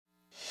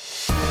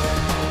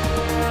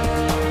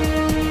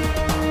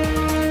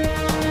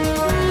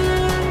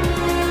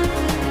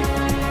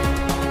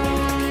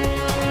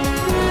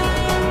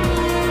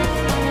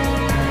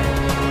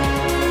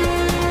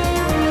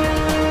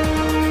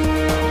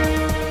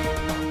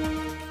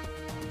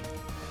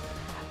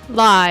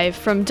Live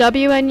from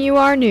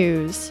WNUR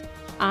News,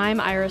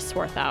 I'm Iris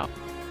Swarthout.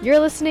 You're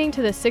listening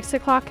to the 6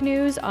 o'clock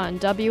news on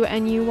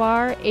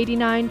WNUR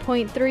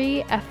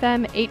 89.3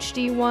 FM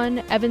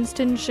HD1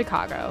 Evanston,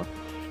 Chicago.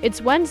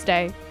 It's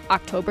Wednesday,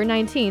 October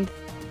 19th,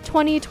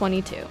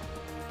 2022.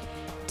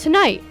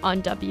 Tonight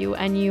on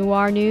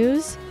WNUR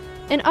News,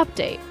 an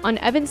update on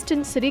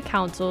Evanston City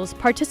Council's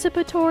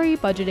participatory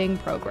budgeting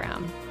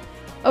program.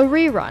 A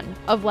rerun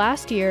of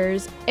last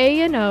year's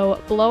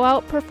A&O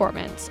blowout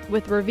performance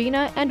with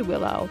Ravina and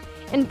Willow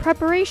in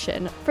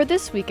preparation for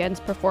this weekend's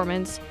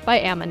performance by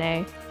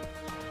Ammonay.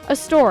 A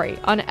story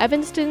on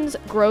Evanston's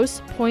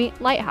Grosse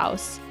Pointe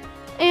Lighthouse,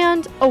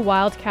 and a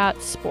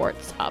Wildcat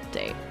sports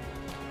update.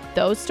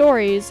 Those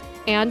stories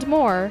and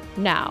more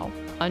now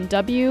on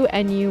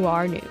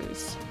WNUR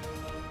News.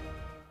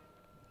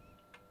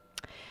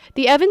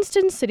 The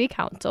Evanston City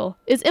Council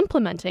is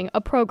implementing a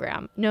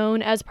program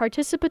known as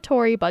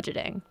participatory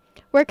budgeting,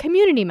 where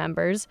community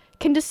members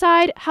can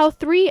decide how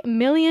 $3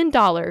 million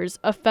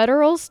of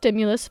federal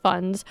stimulus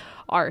funds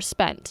are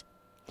spent.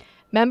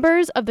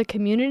 Members of the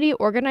community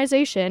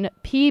organization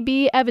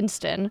PB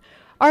Evanston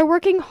are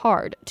working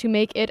hard to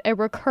make it a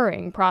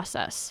recurring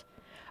process.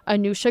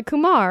 Anusha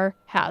Kumar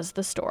has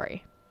the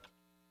story.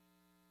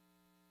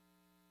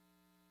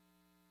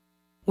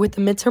 With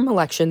the midterm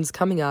elections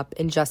coming up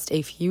in just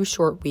a few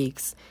short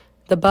weeks,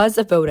 the buzz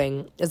of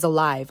voting is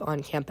alive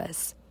on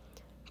campus.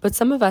 But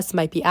some of us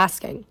might be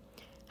asking,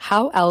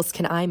 how else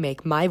can I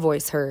make my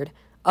voice heard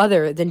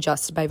other than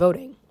just by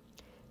voting?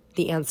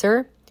 The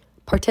answer?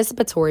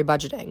 Participatory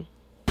budgeting.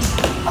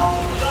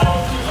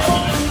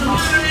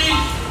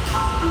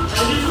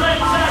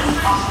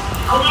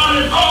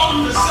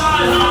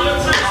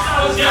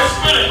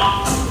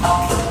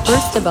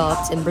 First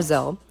developed in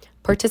Brazil,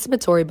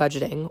 participatory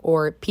budgeting,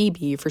 or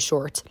PB for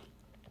short,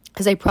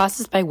 is a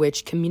process by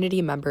which community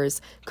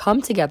members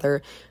come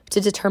together to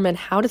determine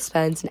how to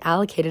spend an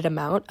allocated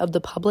amount of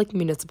the public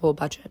municipal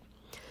budget.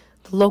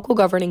 The local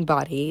governing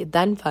body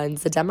then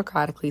funds the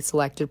democratically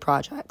selected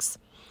projects.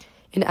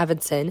 In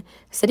Evanston,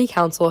 City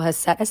Council has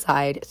set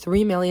aside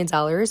 $3 million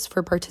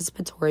for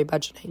participatory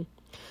budgeting.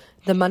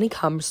 The money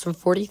comes from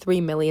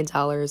 $43 million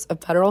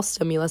of federal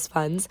stimulus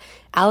funds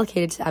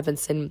allocated to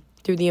Evanston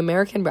through the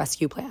American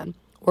Rescue Plan,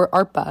 or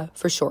ARPA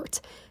for short,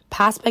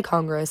 passed by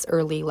Congress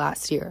early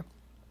last year.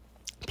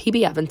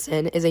 PB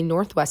Evanston is a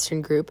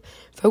Northwestern group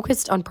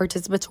focused on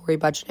participatory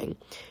budgeting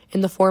in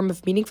the form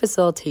of meeting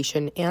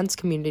facilitation and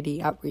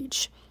community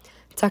outreach.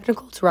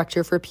 Technical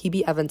Director for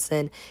PB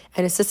Evanston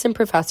and Assistant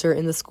Professor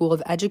in the School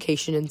of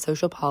Education and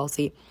Social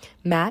Policy,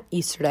 Matt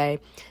Easterday,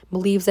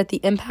 believes that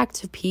the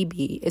impact of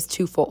PB is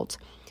twofold: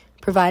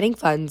 providing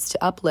funds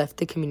to uplift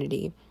the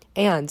community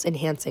and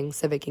enhancing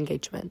civic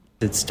engagement.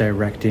 It's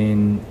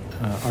directing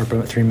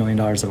 $3 million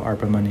of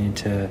ARPA money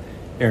to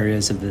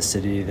areas of the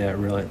city that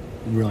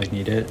really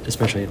need it,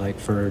 especially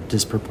for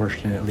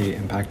disproportionately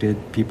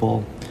impacted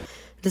people.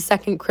 The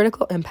second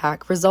critical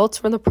impact results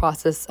from the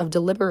process of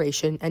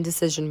deliberation and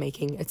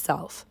decision-making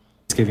itself.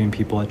 It's giving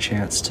people a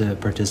chance to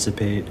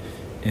participate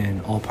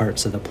in all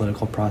parts of the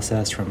political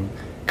process, from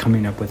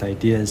coming up with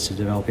ideas to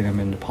developing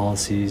them into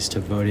policies to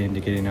voting to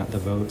getting out the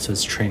vote. So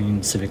it's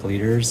training civic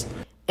leaders.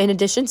 In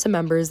addition to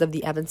members of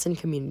the Evanston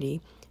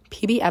community,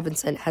 PB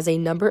Evanston has a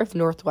number of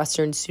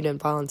Northwestern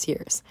student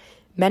volunteers.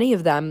 Many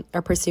of them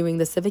are pursuing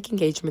the Civic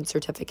Engagement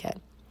Certificate.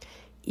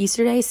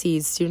 Easterday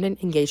sees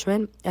student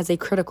engagement as a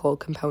critical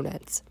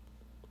component.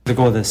 The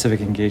goal of the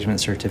Civic Engagement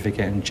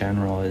Certificate in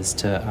general is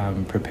to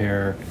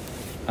prepare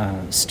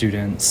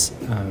students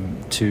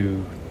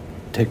to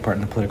take part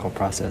in the political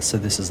process. So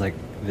this is like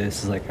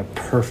a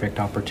perfect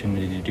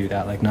opportunity to do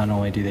that. Not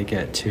only do they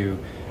get to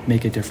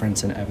make a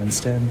difference in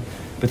Evanston,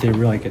 but they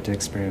really get to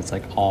experience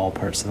all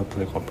parts of the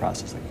political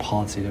process, like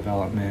policy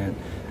development,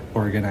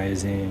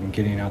 organizing,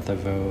 getting out the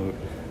vote.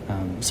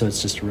 So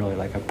it's just really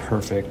a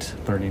perfect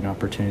learning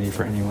opportunity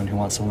for anyone who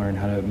wants to learn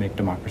how to make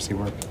democracy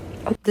work.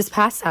 This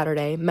past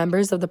Saturday,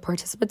 members of the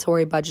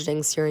Participatory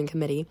Budgeting Steering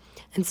Committee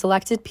and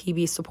selected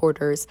PB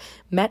supporters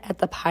met at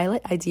the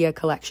Pilot Idea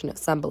Collection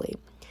Assembly.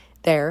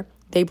 There,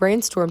 they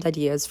brainstormed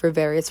ideas for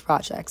various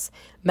projects,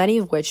 many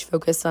of which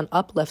focused on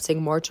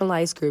uplifting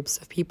marginalized groups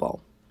of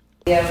people.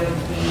 The idea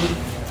would be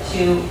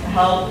to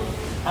help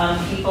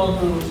people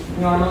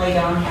who normally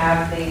don't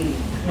have the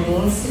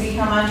means to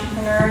become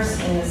entrepreneurs,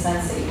 in the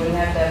sense that you wouldn't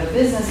have to have a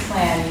business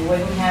plan, you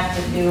wouldn't have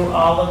to do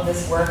all of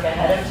this work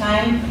ahead of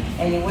time,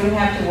 and you wouldn't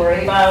have to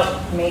worry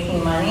about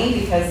making money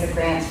because the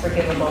grant's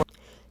forgivable.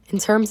 In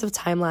terms of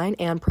timeline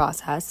and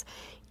process,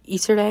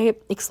 Easterday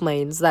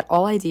explains that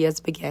all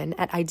ideas begin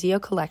at idea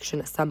collection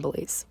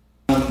assemblies.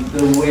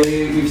 The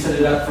way we've set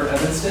it up for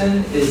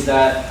Evanston is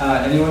that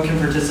anyone can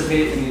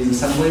participate in these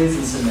assemblies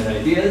and submit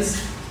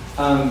ideas.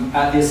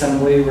 At the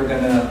assembly, we're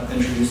going to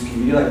introduce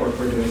PB, like what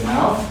we're doing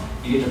now.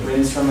 You get to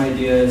brainstorm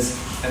ideas,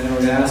 and then we're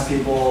going to ask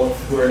people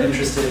who are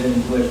interested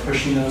in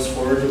pushing those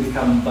forward to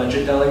become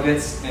budget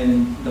delegates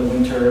in the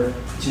winter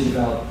to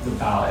develop the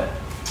ballot.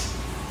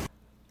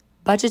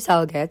 Budget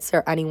delegates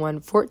are anyone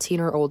 14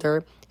 or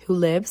older who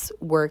lives,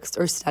 works,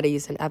 or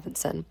studies in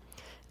Evanston.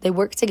 They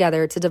worked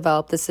together to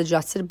develop the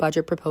suggested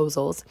budget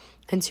proposals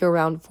into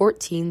around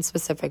 14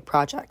 specific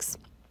projects.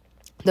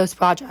 Those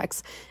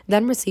projects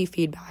then receive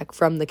feedback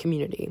from the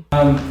community.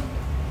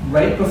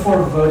 Right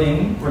before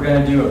voting, we're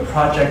going to do a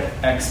project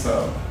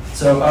expo.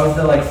 So of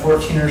the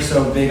 14 or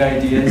so big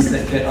ideas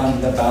that get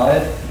on the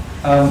ballot,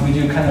 we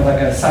do kind of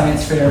like a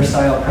science fair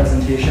style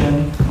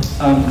presentation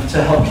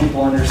to help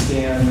people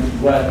understand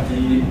what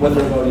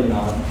they're voting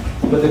on.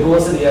 But the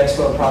goals of the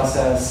expo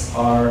process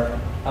are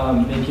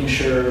making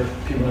sure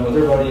people know what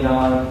they're voting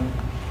on,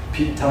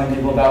 telling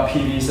people about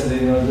PB so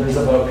they know there's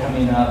a vote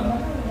coming up,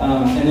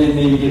 and then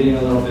maybe getting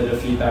a little bit of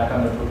feedback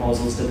on the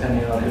proposals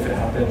depending on if it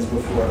happens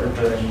before or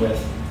during with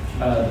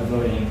the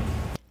voting.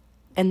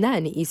 And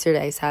then Easter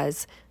Day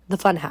says the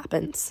fun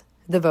happens,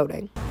 the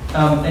voting.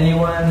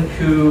 Anyone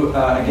who,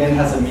 again,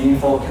 has a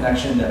meaningful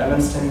connection to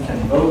Evanston can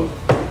vote.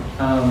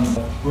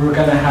 We're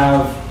going to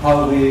have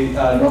probably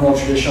normal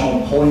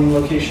traditional polling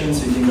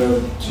locations, so you can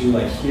go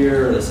to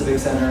here or the Civic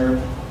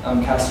Center,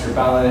 cast your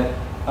ballot.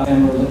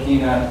 And we're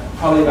looking at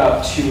probably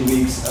about 2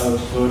 weeks of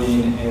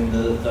voting in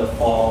the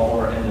fall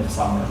or end of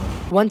summer.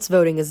 Once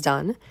voting is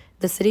done,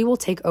 the city will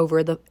take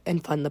over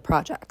and fund the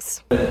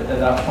projects. At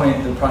that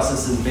point, the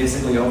process is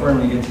basically over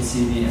and we get to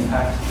see the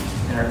impact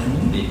in our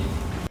community.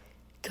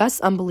 Gus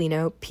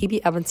Umbolino,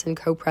 PB Evanston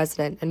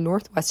co-president and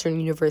Northwestern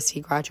University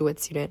graduate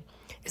student,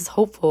 is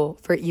hopeful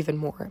for even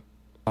more.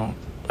 Our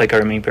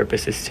main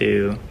purpose is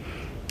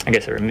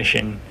our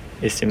mission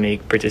is to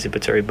make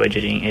participatory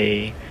budgeting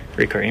a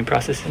recurring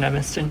process in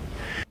Evanston.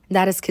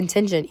 That is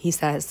contingent, he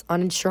says,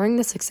 on ensuring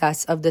the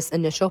success of this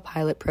initial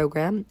pilot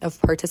program of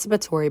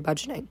participatory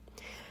budgeting.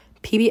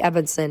 PB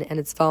Evanston and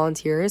its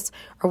volunteers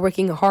are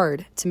working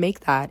hard to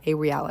make that a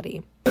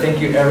reality. Thank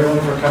you everyone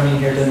for coming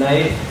here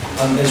tonight.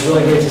 It's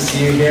really great to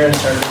see you here and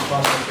start this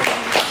process.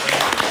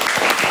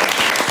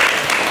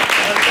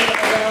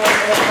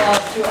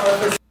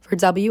 For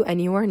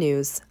WNUR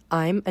News,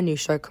 I'm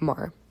Anusha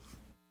Kumar.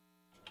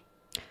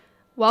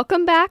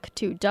 Welcome back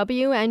to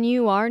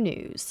WNUR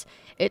News.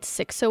 It's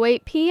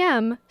 6:08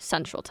 p.m.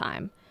 Central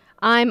Time.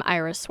 I'm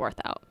Iris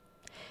Swarthout.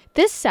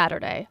 This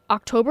Saturday,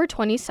 October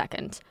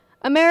 22nd,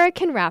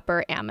 American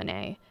rapper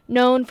Amine,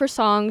 known for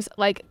songs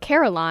like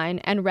Caroline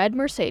and Red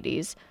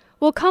Mercedes,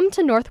 will come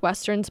to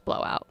Northwestern's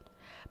Blowout.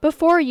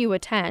 Before you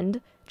attend,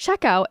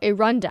 check out a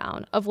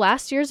rundown of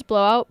last year's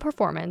Blowout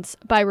performance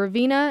by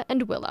Ravina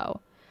and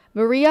Willow.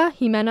 Maria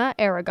Jimena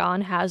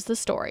Aragon has the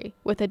story,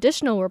 with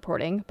additional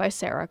reporting by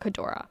Sarah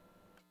Cadora.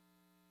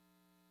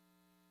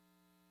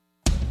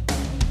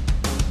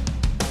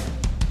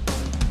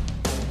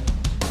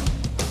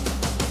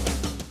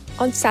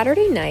 On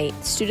Saturday night,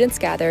 students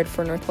gathered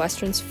for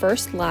Northwestern's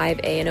first live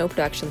A&O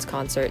Productions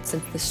concert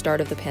since the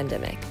start of the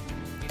pandemic.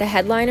 The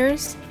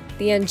headliners,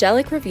 the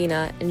angelic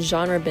Ravina and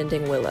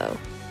genre-bending Willow.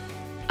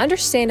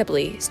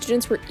 Understandably,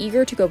 students were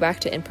eager to go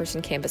back to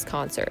in-person campus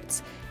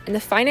concerts, and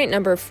the finite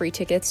number of free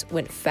tickets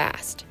went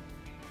fast.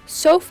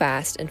 So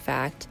fast, in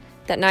fact,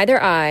 that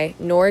neither I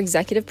nor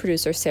executive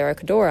producer Sarah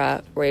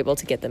Cadora were able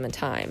to get them in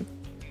time.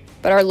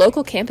 But our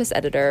local campus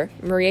editor,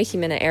 Maria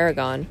Jimena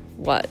Aragon,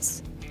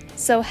 was.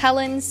 So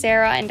Helen,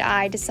 Sarah, and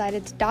I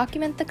decided to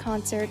document the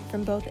concert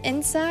from both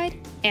inside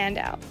and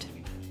out.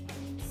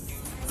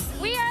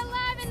 We are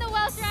live in the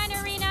Welsh Run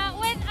Arena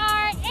with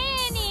our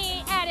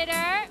A&E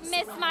editor,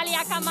 Miss Malia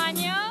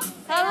Camaño.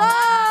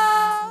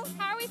 Hello!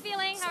 How are we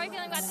feeling? How are we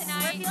feeling about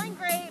tonight? We're feeling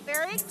great,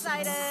 very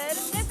excited.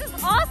 This is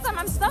awesome.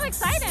 I'm so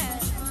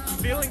excited.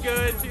 Feeling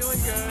good, feeling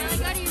good. Feeling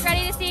good. Are you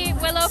ready to see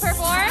Willow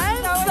perform?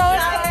 I'm so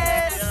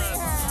excited.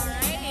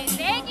 Alrighty.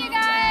 Thank you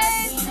guys.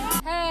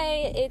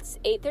 Hey, it's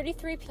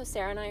 8:33, so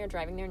Sarah and I are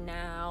driving there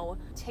now.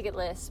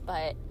 Ticketless,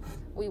 but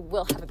we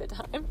will have a good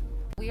time.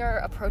 We are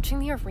approaching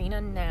the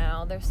arena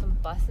now. There's some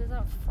buses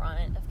out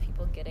front of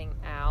people getting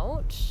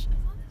out.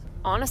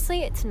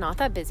 Honestly, it's not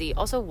that busy.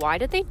 Also, why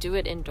did they do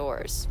it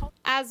indoors?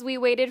 As we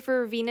waited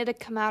for Ravina to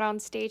come out on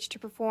stage to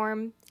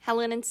perform,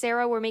 Helen and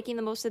Sarah were making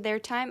the most of their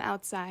time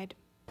outside.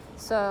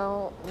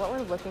 So, what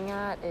we're looking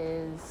at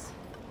is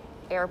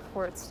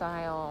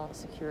airport-style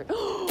security.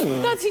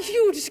 That's a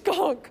huge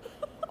skunk!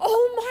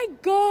 Oh my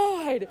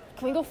god!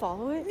 Can we go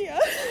follow it? Yeah.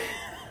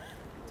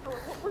 What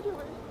we're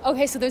doing.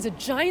 Okay, so there's a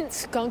giant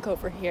skunk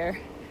over here.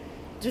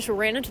 Just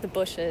ran into the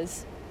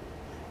bushes.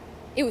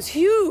 It was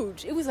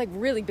huge. It was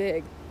really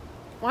big.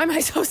 Why am I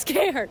so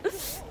scared?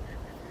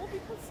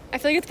 I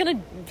feel like it's gonna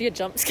be a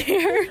jump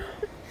scare.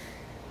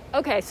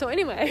 Okay, so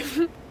anyway,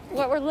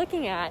 what we're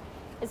looking at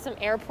is some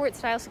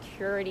airport-style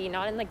security,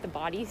 not in the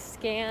body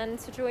scan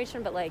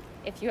situation, but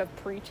if you have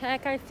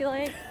pre-check, I feel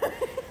like.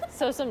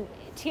 So some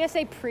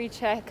TSA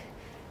pre-check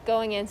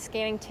going in,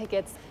 scanning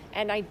tickets,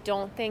 and I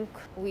don't think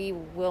we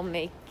will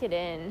make it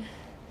in.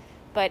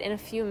 But in a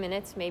few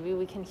minutes, maybe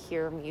we can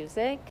hear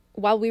music.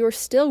 While we were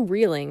still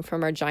reeling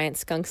from our giant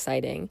skunk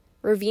sighting,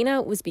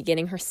 Ravina was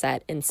beginning her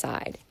set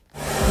inside.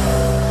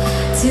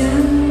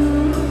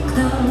 Too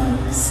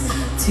close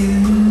to you.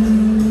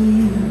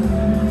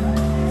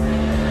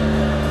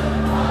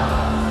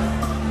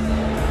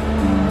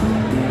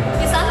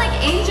 You sound like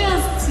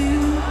angels.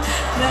 Too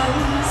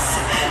close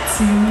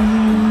to you.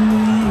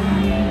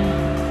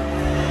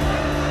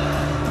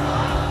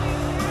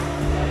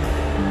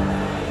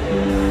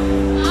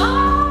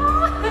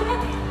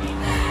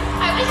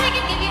 I wish I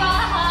could give you all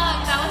a hug.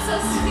 That was so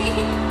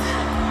sweet.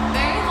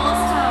 Very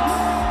wholesome.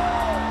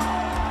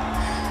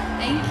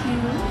 Thank you.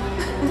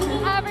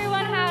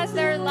 Everyone has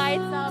their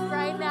lights up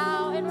right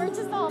now, and we're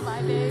just all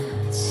vibing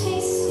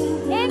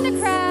in the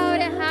crowd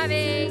and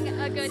having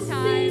a good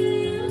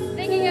time,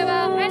 thinking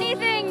about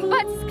anything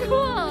but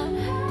school.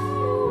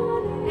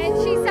 And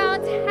she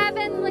sounds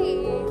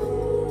heavenly.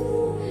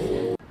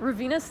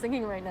 Ravina's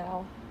singing right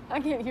now. I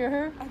can't hear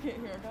her. I can't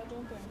hear that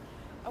damn thing.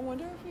 I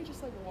wonder if we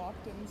just like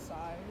walked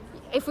inside.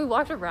 If we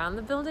walked around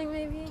the building,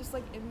 maybe? Just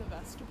like in the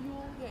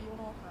vestibule. Yeah, you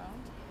wanna walk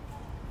around?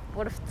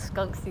 What if the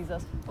skunk sees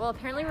us? Well,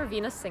 apparently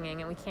Ravina's singing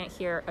and we can't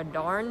hear a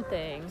darn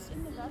thing. Just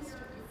in the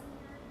vestibule.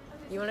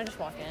 You wanna just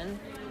walk in?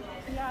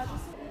 Yeah,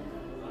 just.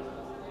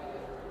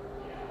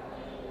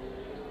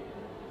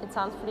 It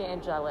sounds pretty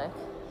angelic.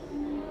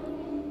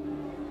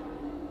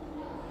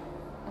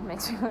 It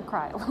makes me want to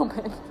cry a little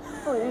bit.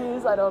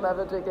 Please, I don't have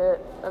a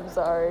ticket. I'm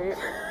sorry.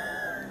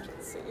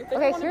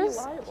 Okay,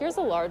 here's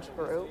a large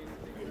group.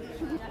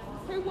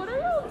 Hey, what are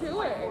y'all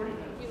doing?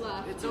 We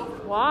left. It's over.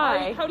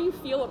 Why? How do you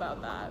feel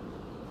about that?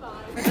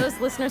 For those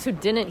listeners who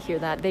didn't hear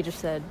that, they just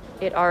said,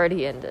 it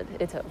already ended.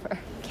 It's over.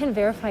 Can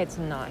verify it's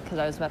not, because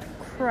I was about to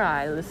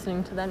cry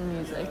listening to that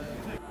music.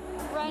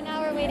 Right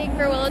now we're waiting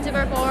for Willow to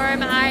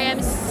perform. I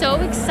am so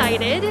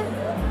excited.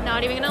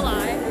 Not even gonna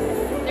lie.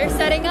 They're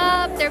setting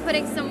up, they're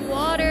putting some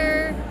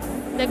water.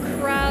 The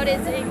crowd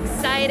is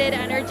excited,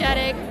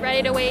 energetic,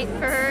 ready to wait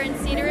for her and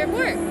see the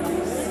report.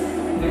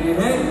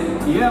 Hey,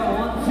 yeah,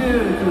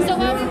 1, 2. So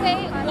while we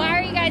wait, why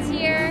are you guys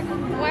here?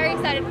 What are you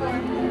excited for?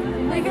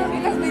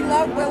 Because we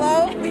love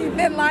Willow. We've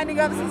been lining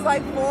up since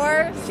like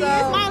 4. She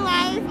is my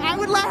life. I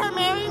would let her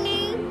marry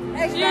me.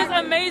 Exactly. She is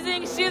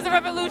amazing. She is a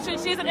revolution.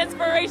 She is an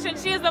inspiration.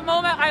 She is the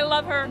moment. I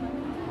love her.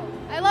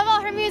 I love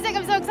all her music.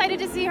 I'm so excited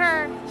to see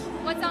her.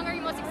 What song are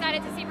you most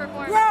excited to see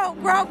perform? Grow.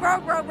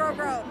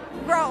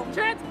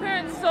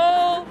 Transparent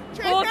Soul.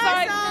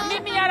 Poolside.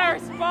 Meet me at our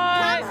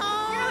spot. Come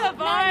home. Hear the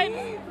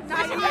vibe.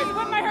 If you guys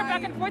whip my hair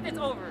back and forth, it's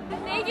over.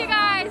 Thank you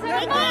guys.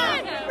 Have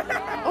fun.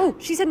 Oh,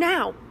 she said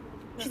now.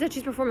 She said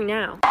she's performing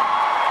now.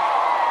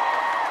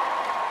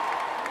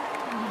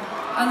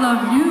 I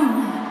love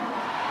you.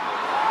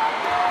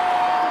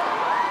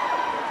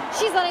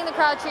 She's letting the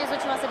crowd choose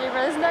what she wants to do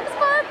for this next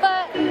part,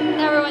 but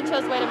everyone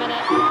chose wait a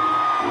minute.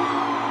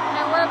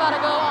 And we're about to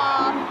go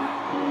off.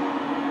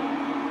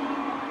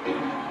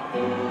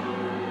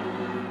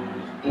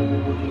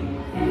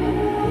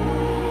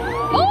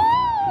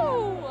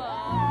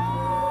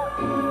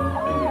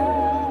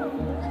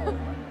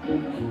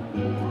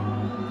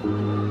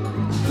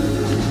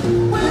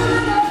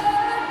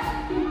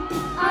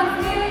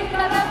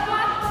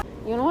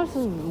 You wanna watch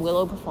some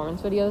Willow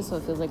performance videos so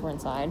it feels like we're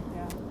inside?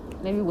 Yeah.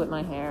 Maybe whip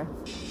my hair.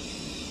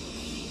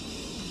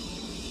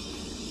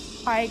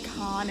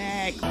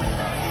 Iconic.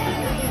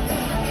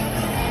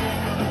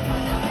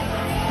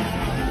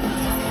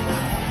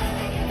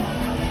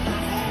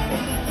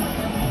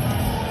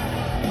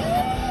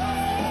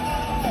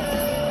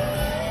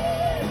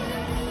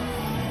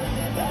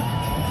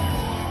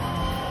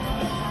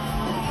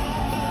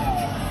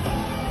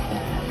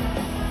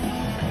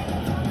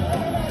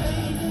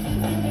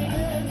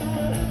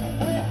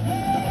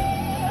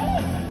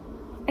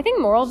 I think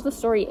moral of the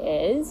story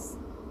is,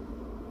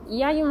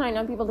 yeah, you might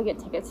not be able to get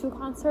tickets to a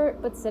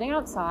concert, but sitting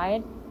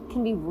outside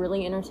can be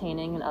really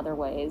entertaining in other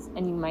ways,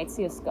 and you might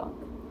see a skunk.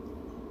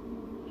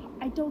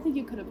 I don't think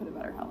you could have put it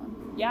better, Helen.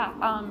 Yeah,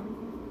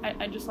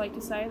 I'd just like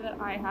to say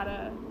that I had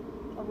a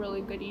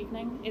really good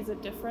evening. Is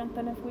it different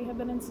than if we had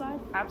been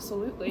inside?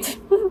 Absolutely.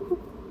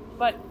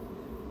 But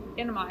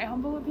in my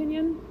humble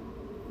opinion,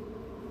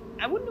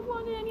 I wouldn't have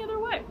wanted it any other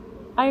way.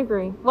 I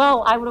agree.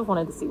 Well, I would have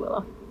wanted to see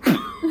Willow.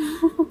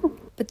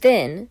 But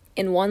then,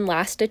 in one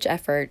last-ditch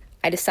effort,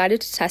 I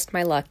decided to test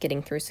my luck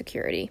getting through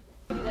security.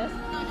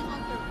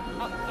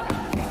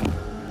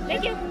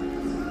 Thank you.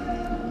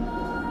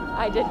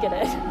 I did get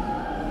it.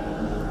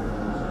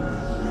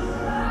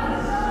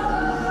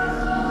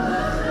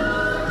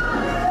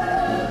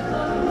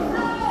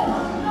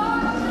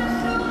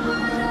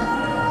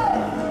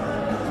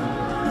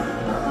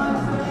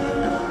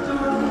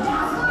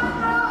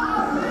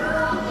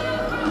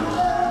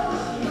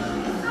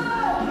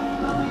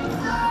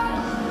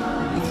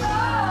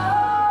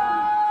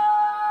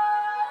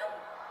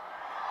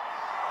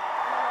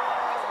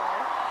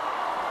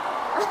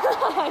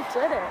 I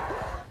did it.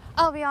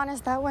 I'll be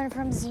honest, that went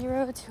from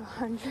 0 to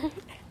 100.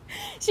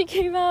 She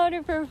came out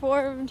and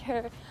performed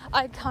her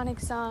iconic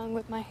song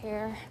with my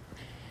hair.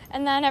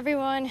 And then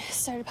everyone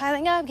started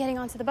piling up, getting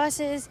onto the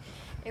buses.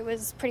 It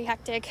was pretty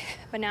hectic,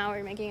 but now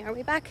we're making our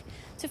way back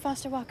to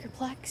Foster Walker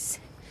Plex.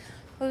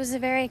 It was a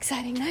very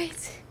exciting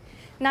night.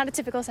 Not a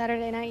typical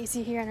Saturday night you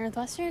see here on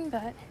Northwestern,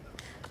 but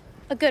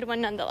a good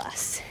one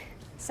nonetheless.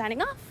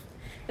 Signing off,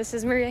 this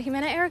is Maria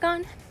Jimena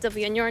Aragon,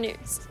 WNUR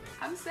News.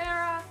 I'm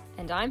Sarah.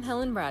 And I'm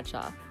Helen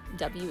Bradshaw,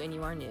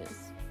 WNUR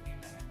News.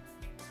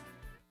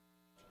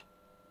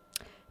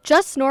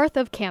 Just north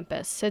of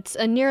campus sits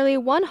a nearly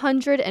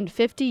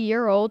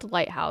 150-year-old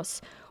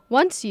lighthouse,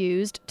 once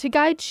used to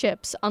guide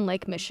ships on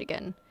Lake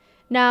Michigan.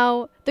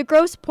 Now, the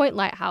Grosse Pointe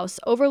Lighthouse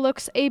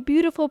overlooks a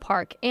beautiful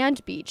park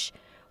and beach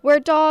where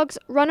dogs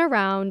run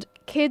around,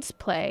 kids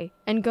play,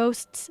 and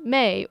ghosts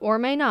may or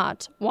may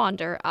not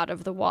wander out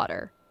of the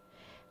water.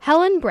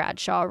 Helen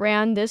Bradshaw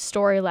ran this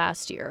story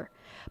last year,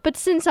 but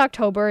since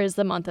October is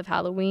the month of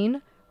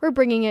Halloween, we're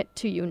bringing it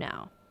to you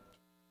now.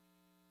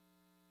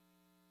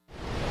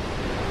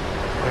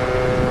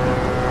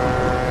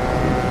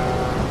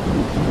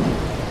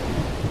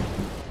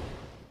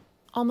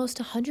 Almost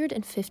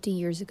 150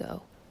 years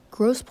ago,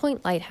 Grosse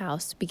Pointe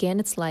Lighthouse began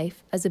its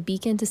life as a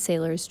beacon to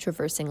sailors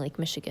traversing Lake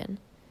Michigan.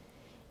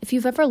 If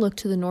you've ever looked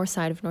to the north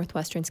side of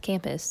Northwestern's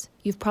campus,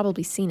 you've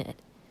probably seen it.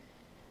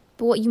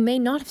 But what you may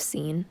not have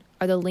seen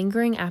are the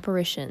lingering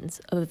apparitions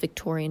of a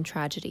Victorian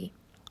tragedy.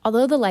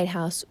 Although the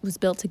lighthouse was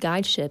built to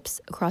guide ships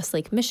across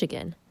Lake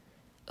Michigan,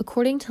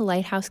 according to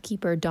lighthouse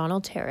keeper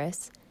Donald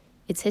Terrace,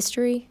 its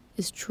history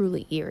is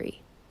truly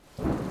eerie.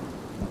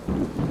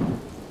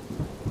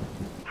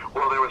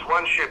 Well, there was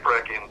one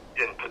shipwreck in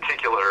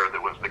particular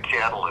that was the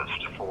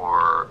catalyst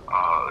for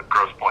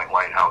Grosse Pointe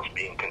Lighthouse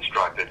being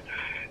constructed,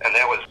 and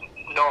that was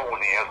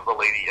known as the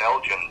Lady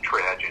Elgin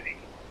tragedy,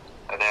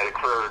 and that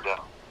occurred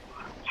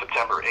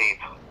September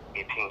 8th,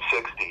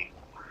 1860.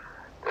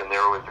 And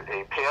there was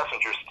a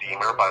passenger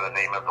steamer by the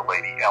name of the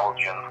Lady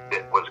Elgin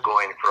that was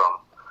going from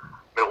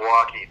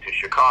Milwaukee to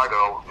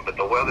Chicago, but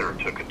the weather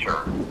took a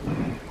turn,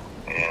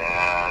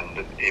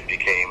 and it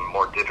became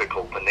more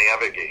difficult to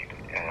navigate.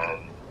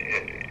 And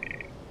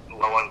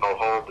lo and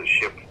behold, the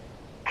ship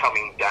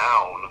coming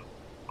down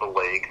the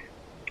lake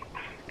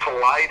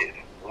collided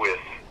with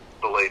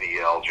the Lady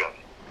Elgin,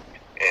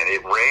 and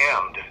it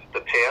rammed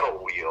the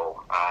paddle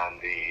wheel on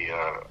the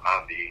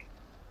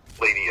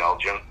Lady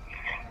Elgin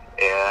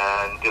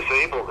and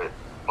disabled it.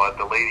 But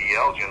the Lady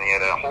Elgin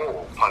had a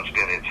hole punched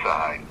in its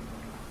side,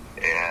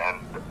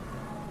 and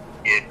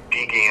it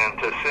began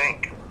to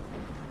sink.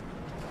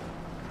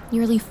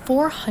 Nearly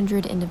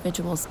 400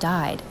 individuals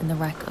died in the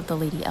wreck of the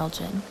Lady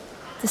Elgin,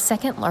 the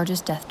second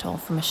largest death toll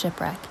from a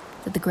shipwreck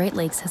that the Great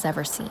Lakes has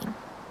ever seen.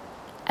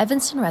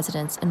 Evanston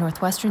residents and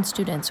Northwestern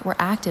students were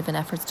active in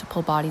efforts to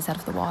pull bodies out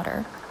of the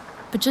water.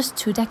 But just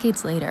 2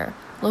 decades later,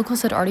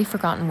 locals had already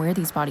forgotten where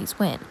these bodies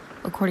went,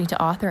 according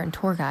to author and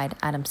tour guide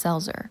Adam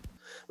Selzer.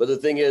 But the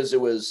thing is,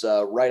 it was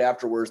right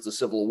afterwards the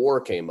Civil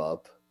War came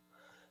up,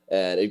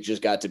 and it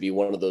just got to be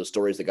one of those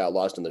stories that got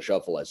lost in the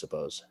shuffle, I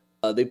suppose.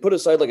 They put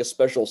aside like a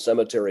special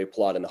cemetery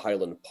plot in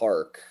Highland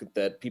Park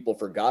that people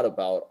forgot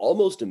about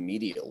almost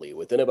immediately.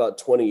 Within about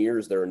 20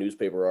 years, there are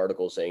newspaper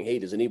articles saying, hey,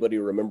 does anybody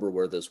remember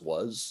where this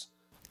was?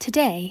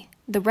 Today,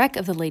 the wreck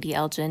of the Lady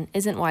Elgin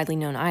isn't widely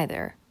known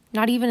either,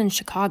 not even in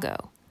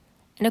Chicago.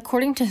 And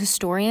according to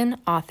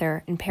historian,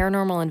 author, and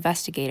paranormal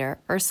investigator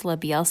Ursula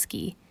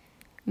Bielski,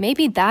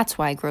 maybe that's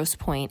why Grosse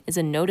Pointe is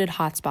a noted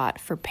hotspot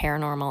for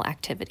paranormal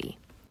activity.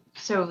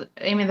 So,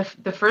 I mean,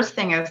 the first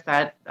thing is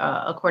that,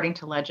 according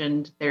to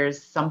legend,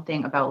 there's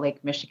something about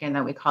Lake Michigan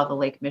that we call the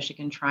Lake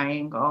Michigan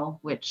Triangle,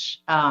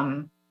 which,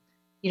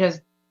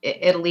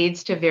 it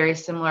leads to very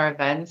similar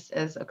events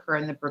as occur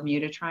in the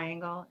Bermuda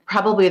Triangle.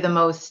 Probably the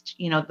most,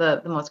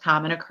 the most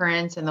common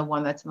occurrence and the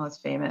one that's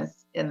most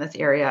famous in this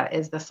area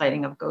is the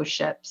sighting of ghost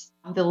ships.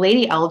 The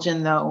Lady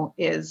Elgin, though,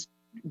 is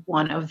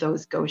one of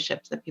those ghost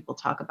ships that people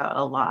talk about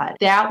a lot.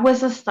 That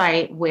was a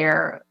site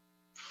where,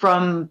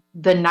 from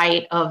the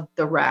night of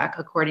the wreck,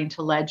 according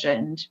to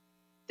legend,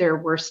 there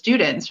were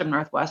students from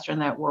Northwestern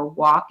that were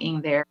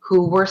walking there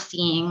who were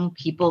seeing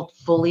people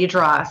fully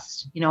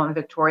dressed, in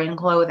Victorian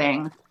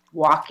clothing,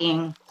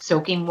 walking,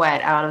 soaking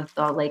wet out of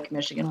the Lake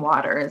Michigan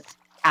waters,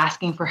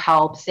 asking for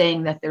help,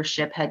 saying that their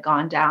ship had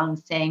gone down,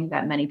 saying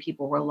that many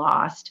people were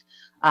lost,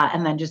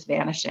 and then just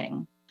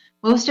vanishing.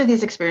 Most of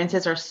these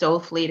experiences are so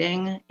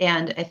fleeting,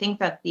 and I think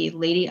that the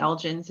Lady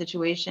Elgin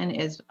situation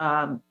is,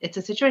 it's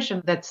a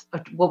situation that's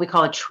what we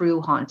call a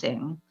true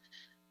haunting.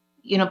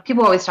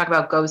 People always talk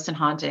about ghosts and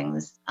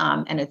hauntings,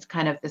 and it's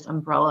kind of this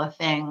umbrella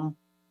thing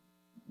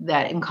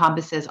that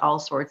encompasses all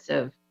sorts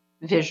of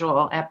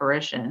visual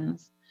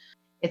apparitions.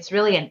 It's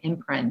really an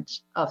imprint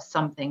of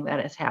something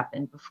that has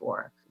happened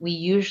before. We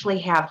usually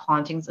have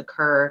hauntings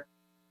occur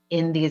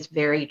in these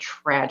very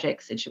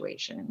tragic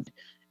situations.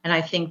 And I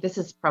think this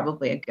is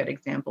probably a good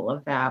example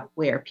of that,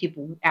 where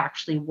people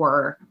actually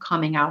were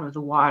coming out of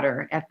the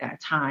water at that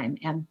time,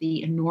 and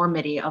the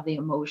enormity of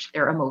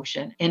their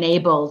emotion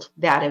enabled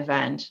that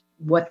event,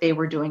 what they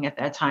were doing at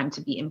that time,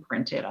 to be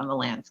imprinted on the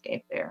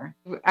landscape there.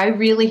 I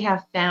really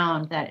have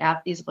found that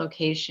at these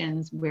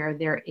locations where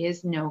there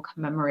is no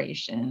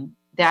commemoration,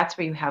 that's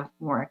where you have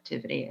more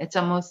activity. It's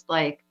almost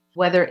like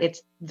whether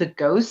it's the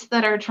ghosts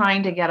that are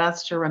trying to get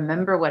us to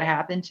remember what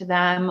happened to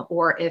them,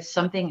 or if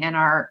something in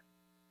our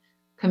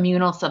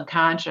communal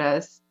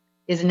subconscious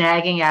is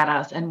nagging at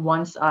us and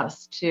wants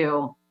us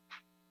to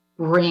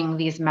bring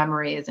these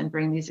memories and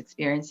bring these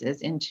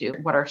experiences into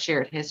what our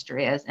shared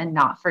history is and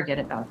not forget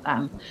about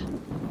them.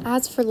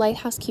 As for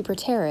lighthouse keeper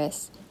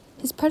Terrace,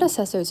 His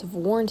predecessors have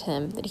warned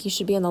him that he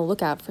should be on the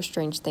lookout for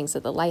strange things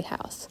at the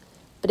lighthouse,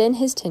 but in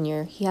his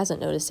tenure, he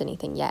hasn't noticed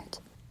anything yet.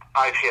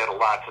 I've had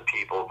lots of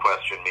people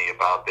question me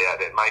about that,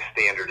 and my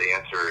standard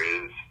answer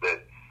is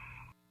that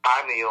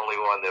I'm the only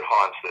one that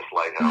haunts this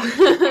lighthouse.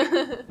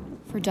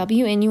 For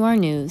WNUR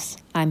News,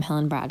 I'm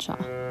Helen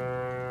Bradshaw.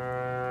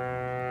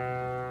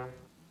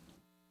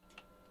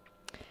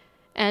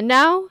 And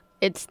now,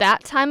 it's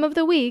that time of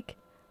the week.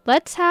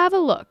 Let's have a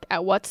look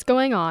at what's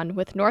going on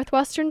with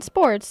Northwestern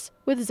sports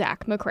with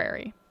Zach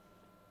McCrary.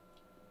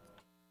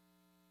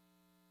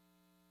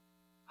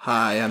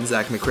 Hi, I'm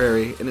Zach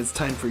McCrary, and it's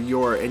time for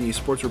your NU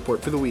Sports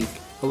Report for the week.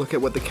 A look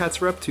at what the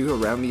Cats are up to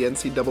around the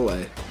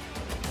NCAA.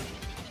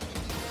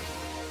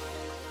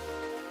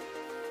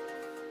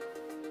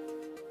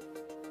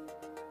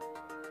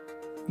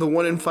 The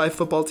 1-5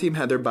 football team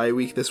had their bye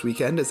week this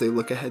weekend as they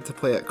look ahead to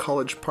play at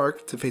College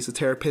Park to face the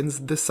Terrapins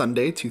this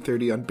Sunday,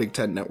 2:30 on Big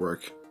Ten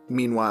Network.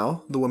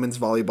 Meanwhile, the women's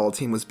volleyball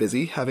team was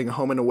busy, having a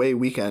home and away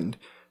weekend.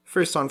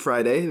 First on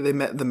Friday, they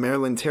met the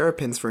Maryland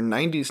Terrapins for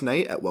 90s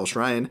night at Welsh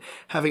Ryan,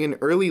 having an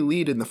early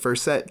lead in the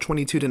first set,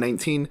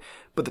 22-19,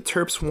 but the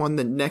Terps won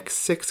the next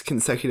 6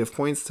 consecutive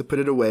points to put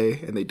it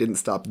away, and they didn't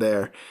stop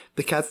there.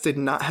 The Cats did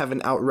not have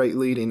an outright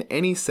lead in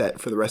any set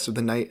for the rest of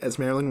the night as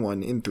Maryland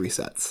won in 3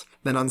 sets.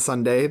 Then on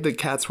Sunday, the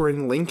Cats were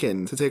in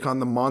Lincoln to take on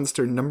the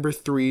monster number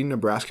 3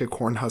 Nebraska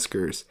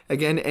Cornhuskers.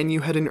 Again, NU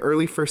had an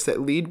early first set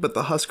lead, but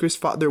the Huskers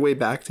fought their way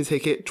back to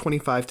take it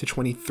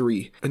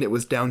 25-23, and it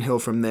was downhill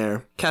from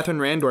there. Catherine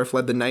Randorf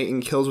led the night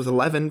in kills with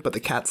 11, but the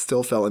Cats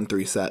still fell in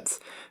 3 sets.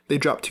 They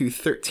dropped to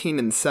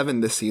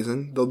 13-7 this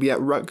season. They'll be at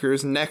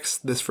Rutgers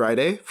next this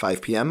Friday,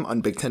 5 p.m.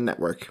 on Big Ten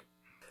Network.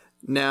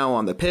 Now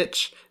on the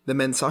pitch, the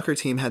men's soccer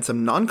team had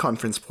some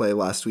non-conference play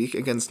last week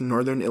against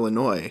Northern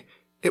Illinois.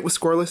 It was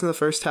scoreless in the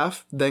first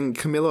half, then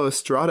Camilo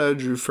Estrada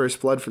drew first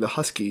blood for the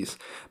Huskies,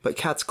 but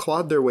Cats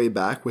clawed their way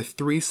back with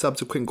 3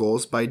 subsequent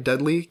goals by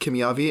Dudley,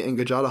 Kimiavi, and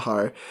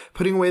Gajadahar,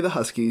 putting away the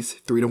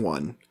Huskies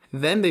 3-1.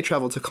 Then they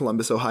traveled to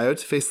Columbus, Ohio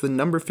to face the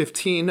number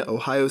 15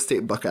 Ohio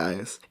State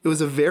Buckeyes. It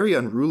was a very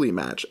unruly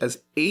match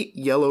as 8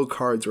 yellow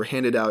cards were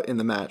handed out in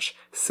the match,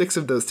 6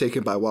 of those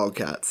taken by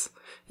Wildcats.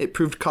 It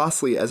proved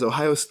costly as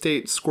Ohio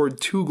State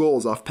scored 2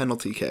 goals off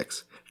penalty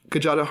kicks.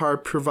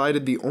 Gajadahar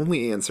provided the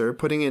only answer,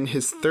 putting in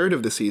his 3rd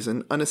of the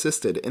season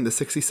unassisted in the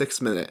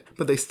 66th minute,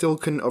 but they still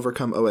couldn't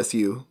overcome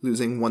OSU,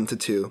 losing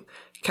 1-2.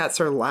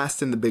 Cats are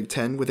last in the Big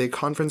Ten with a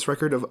conference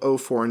record of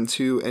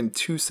 0-4-2 and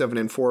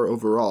 2-7-4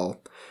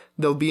 overall.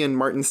 They'll be in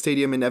Martin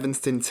Stadium in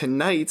Evanston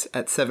tonight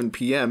at 7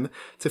 p.m.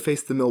 to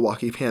face the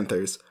Milwaukee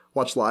Panthers.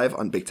 Watch live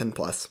on Big Ten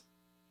Plus.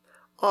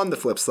 On the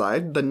flip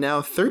side, the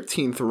now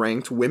 13th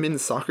ranked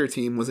women's soccer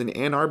team was in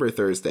Ann Arbor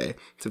Thursday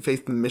to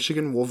face the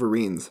Michigan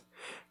Wolverines.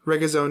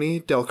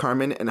 Regazzoni, Del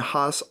Carmen, and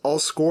Haas all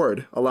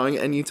scored, allowing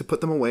NU to put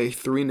them away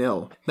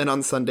 3-0. Then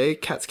on Sunday,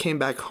 Cats came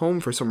back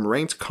home for some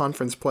ranked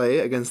conference play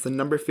against the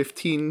number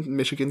 15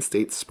 Michigan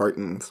State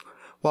Spartans.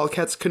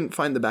 Wildcats couldn't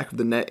find the back of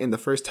the net in the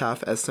first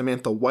half as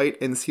Samantha White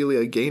and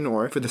Celia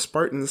Gaynor for the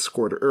Spartans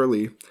scored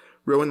early.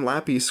 Rowan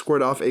Lappy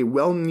scored off a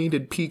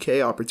well-needed PK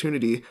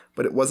opportunity,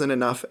 but it wasn't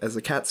enough as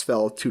the Cats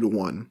fell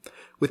 2-1.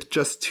 With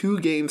just 2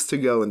 games to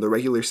go in the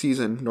regular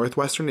season,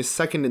 Northwestern is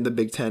second in the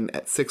Big Ten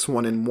at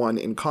 6-1-1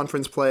 in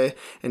conference play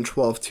and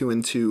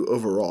 12-2-2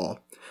 overall.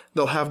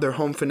 They'll have their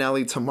home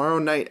finale tomorrow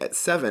night at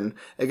 7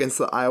 against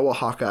the Iowa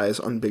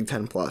Hawkeyes on Big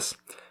Ten Plus.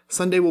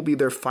 Sunday will be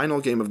their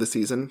final game of the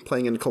season,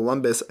 playing in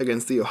Columbus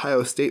against the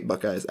Ohio State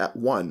Buckeyes at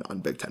 1 on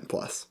Big Ten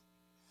Plus.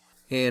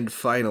 And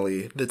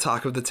finally, the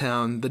talk of the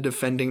town, the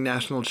defending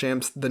national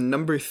champs, the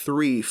number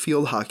 3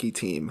 field hockey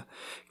team.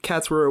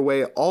 Cats were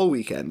away all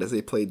weekend as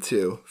they played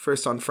too.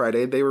 First on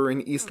Friday, they were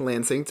in East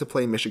Lansing to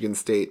play Michigan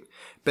State.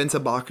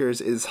 Benta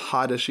Bockers is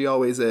hot as she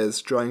always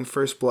is, drawing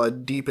first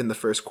blood deep in the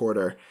first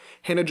quarter.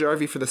 Hannah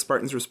Jarvie for the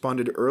Spartans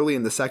responded early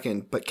in the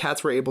second, but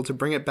Cats were able to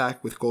bring it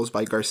back with goals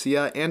by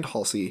Garcia and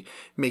Halsey,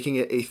 making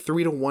it a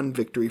 3-1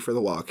 victory for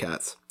the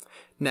Wildcats.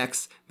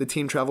 Next, the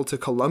team traveled to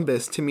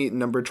Columbus to meet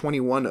number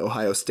 21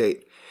 Ohio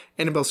State.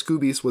 Annabelle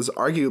Scoobies was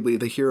arguably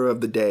the hero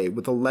of the day,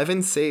 with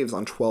 11 saves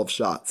on 12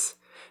 shots.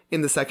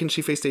 In the second,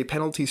 she faced a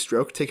penalty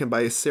stroke taken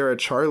by Sarah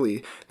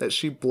Charlie that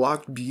she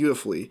blocked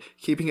beautifully,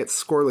 keeping it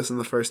scoreless in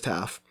the first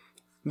half.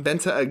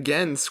 Benta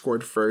again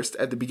scored first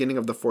at the beginning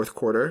of the fourth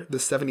quarter, the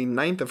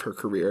 79th of her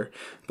career,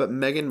 but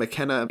Megan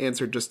McKenna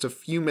answered just a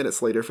few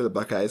minutes later for the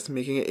Buckeyes,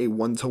 making it a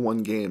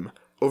 1-1 game.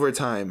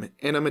 Overtime,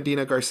 Ana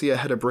Medina Garcia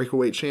had a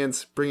breakaway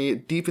chance, bringing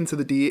it deep into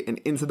the D and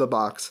into the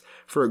box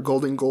for a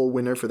golden goal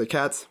winner for the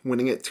Cats,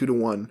 winning it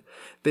 2-1.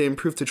 They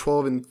improved to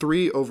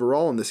 12-3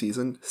 overall in the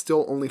season,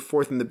 still only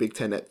 4th in the Big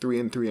Ten at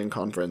 3-3 in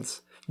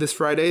conference. This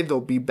Friday,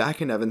 they'll be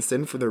back in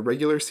Evanston for their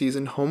regular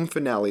season home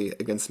finale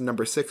against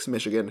number 6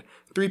 Michigan,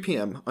 3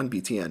 p.m. on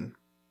BTN.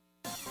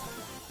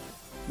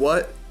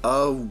 What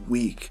a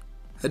week!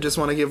 I just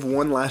want to give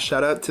one last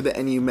shout out to the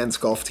NU men's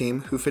golf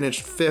team, who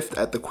finished 5th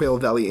at the Quail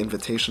Valley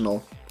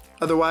Invitational.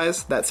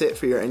 Otherwise, that's it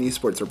for your NU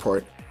Sports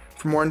Report.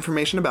 For more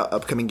information about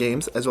upcoming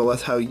games, as well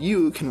as how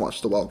you can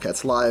watch the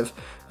Wildcats live,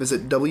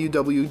 visit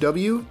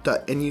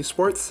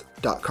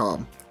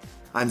www.nusports.com.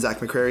 I'm Zach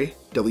McCrary,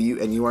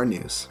 WNUR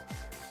News.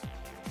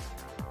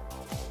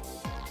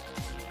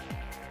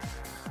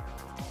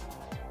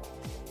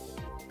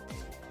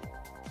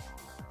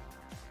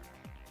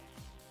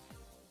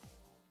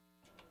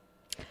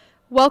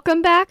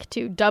 Welcome back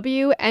to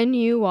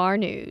WNUR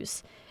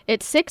News.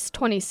 It's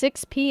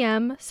 6:26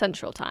 p.m.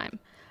 Central Time.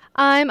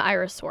 I'm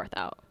Iris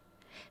Swarthout.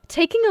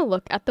 Taking a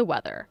look at the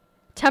weather.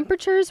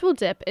 Temperatures will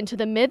dip into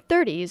the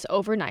mid-30s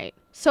overnight,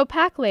 so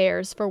pack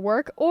layers for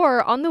work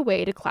or on the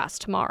way to class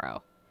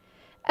tomorrow.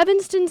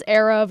 Evanston's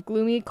era of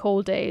gloomy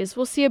cold days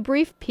will see a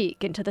brief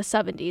peak into the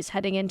 70s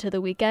heading into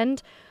the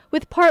weekend,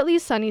 with partly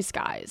sunny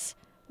skies.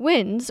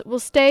 Winds will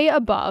stay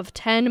above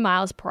 10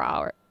 miles per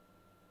hour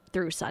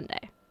through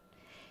Sunday.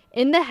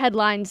 In the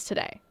headlines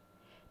today,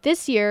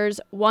 this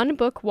year's One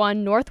Book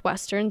One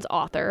Northwestern's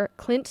author,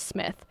 Clint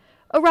Smith,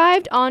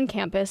 arrived on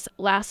campus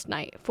last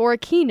night for a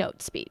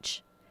keynote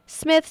speech.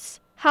 Smith's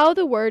How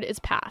the Word is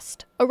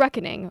Passed, A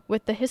Reckoning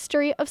with the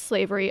History of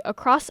Slavery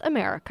Across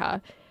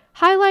America,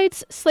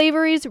 highlights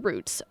slavery's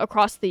roots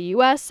across the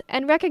U.S.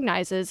 and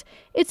recognizes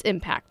its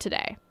impact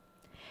today.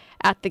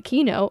 At the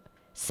keynote,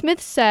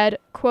 Smith said,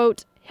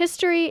 quote,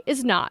 "History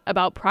is not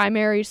about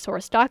primary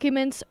source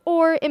documents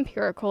or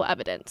empirical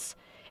evidence.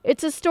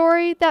 It's a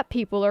story that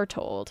people are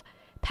told,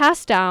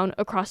 passed down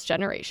across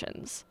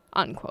generations,"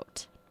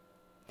 unquote.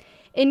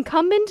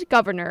 Incumbent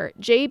Governor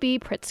J.B.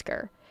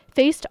 Pritzker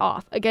faced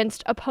off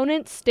against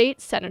opponent State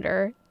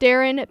Senator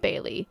Darren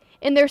Bailey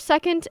in their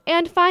second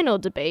and final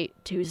debate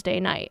Tuesday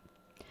night.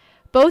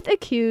 Both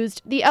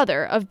accused the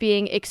other of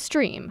being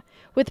extreme,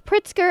 with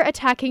Pritzker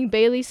attacking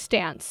Bailey's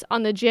stance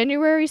on the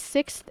January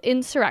 6th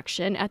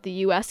insurrection at the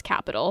U.S.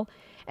 Capitol,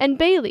 and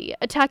Bailey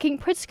attacking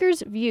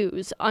Pritzker's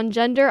views on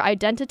gender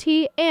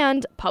identity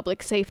and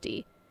public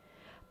safety.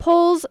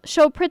 Polls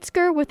show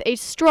Pritzker with a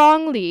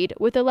strong lead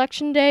with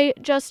Election Day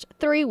just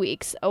 3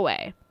 weeks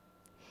away.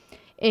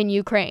 In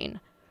Ukraine,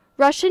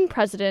 Russian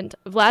President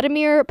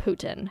Vladimir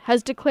Putin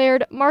has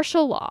declared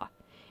martial law.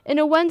 In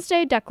a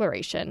Wednesday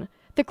declaration,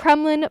 the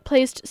Kremlin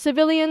placed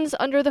civilians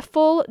under the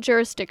full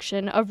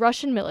jurisdiction of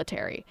Russian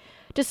military,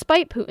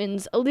 despite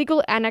Putin's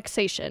illegal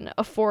annexation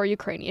of 4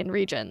 Ukrainian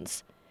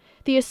regions.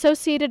 The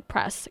Associated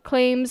Press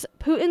claims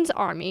Putin's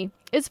army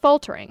is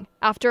faltering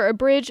after a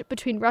bridge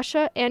between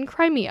Russia and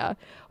Crimea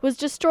was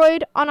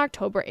destroyed on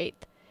October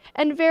 8th,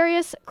 and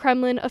various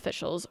Kremlin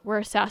officials were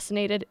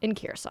assassinated in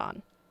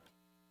Kherson.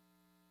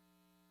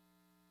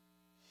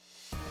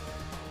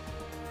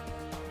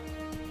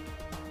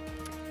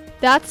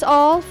 That's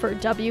all for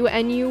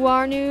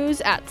WNUR News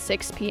at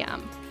 6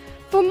 p.m.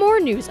 For more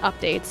news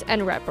updates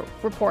and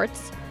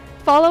reports,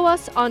 follow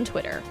us on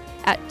Twitter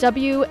at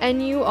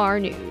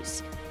WNUR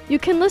News. You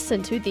can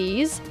listen to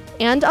these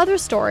and other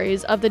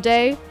stories of the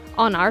day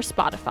on our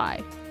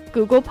Spotify,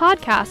 Google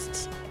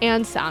Podcasts,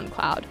 and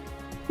SoundCloud.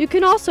 You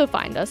can also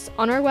find us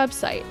on our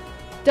website,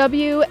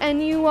 WNUR.news.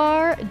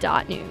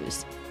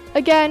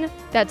 Again,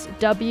 that's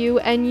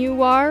WNUR.news.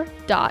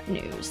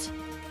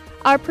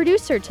 Our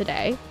producer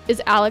today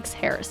is Alex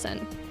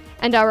Harrison,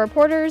 and our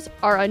reporters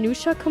are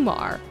Anusha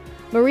Kumar,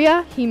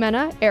 Maria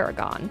Jimena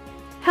Aragon,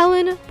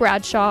 Helen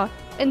Bradshaw,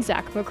 and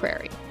Zach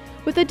McCrary,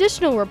 with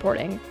additional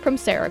reporting from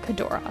Sarah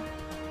Cadora.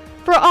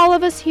 For all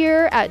of us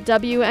here at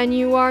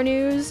WNUR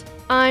News,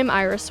 I'm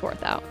Iris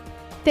Swarthout.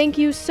 Thank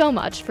you so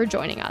much for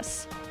joining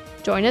us.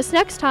 Join us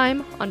next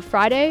time on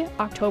Friday,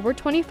 October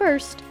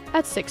 21st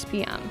at 6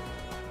 p.m.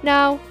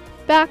 Now,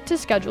 back to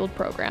scheduled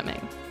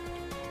programming.